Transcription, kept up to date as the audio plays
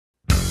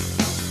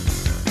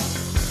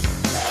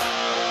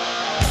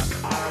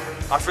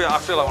I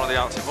feel like one of the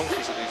Arctic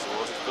monkeys at these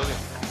awards. It's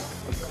brilliant.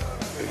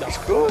 It's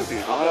good. You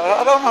know?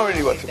 I don't know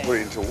really what to put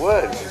into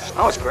words.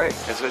 Oh, it's great.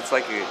 It's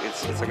like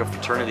a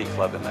fraternity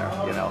club in there.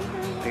 You know, I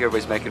think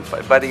everybody's making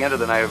fun. By the end of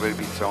the night, everybody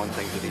will be throwing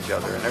things at each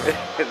other, and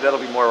that'll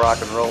be more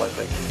rock and roll, I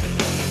think.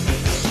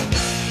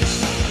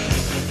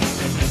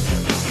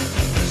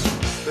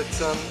 But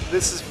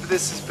this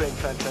has been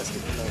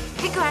fantastic for me.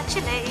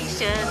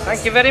 Congratulations.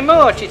 Thank you very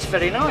much. It's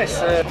very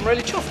nice. I'm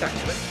really chuffed,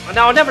 actually.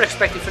 I never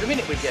expected for a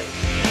minute we'd get it.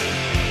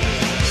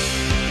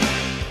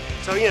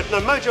 So yeah, no,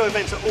 Mojo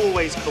events are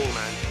always cool,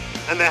 man.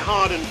 And they're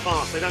hard and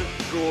fast. They don't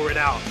draw it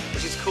out,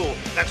 which is cool.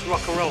 That's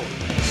rock and roll.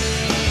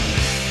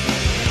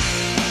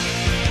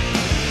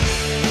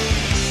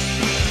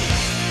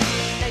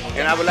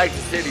 And I would like to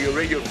say to your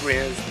radio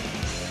friends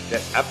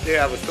that up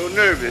there I was so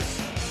nervous.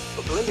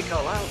 But Belinda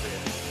Carlisle did.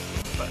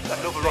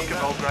 Another rock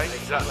and roll great.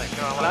 Exactly.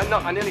 And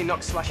I nearly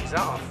knocked Slash's hat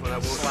off when I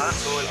walked out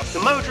the toilet. The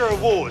Mojo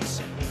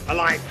Awards are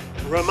like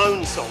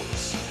Ramon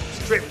songs,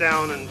 stripped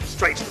down and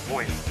straight to the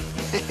point.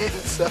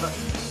 So,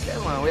 yeah,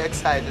 man, we're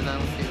excited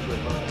and we feel good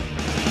about it.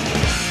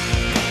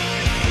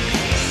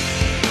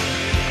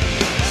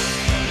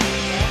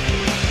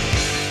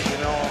 You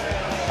know,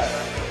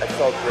 I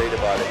felt great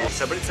about it.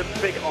 So, but it's a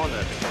big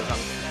honour because I'm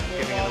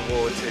giving an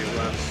award to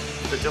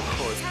the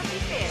Doors. How do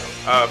you feel?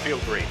 I feel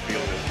great. I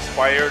feel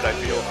inspired. I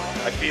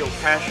feel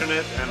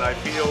passionate, and I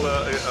feel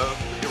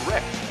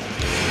erect.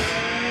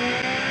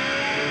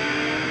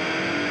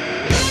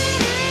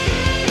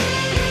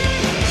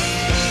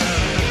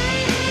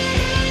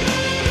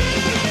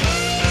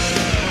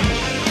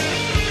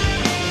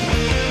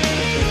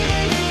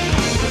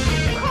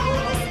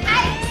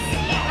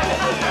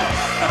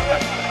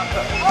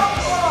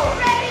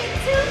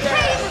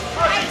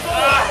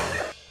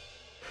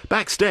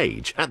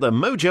 Backstage at the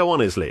Mojo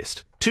Honours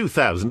List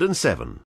 2007.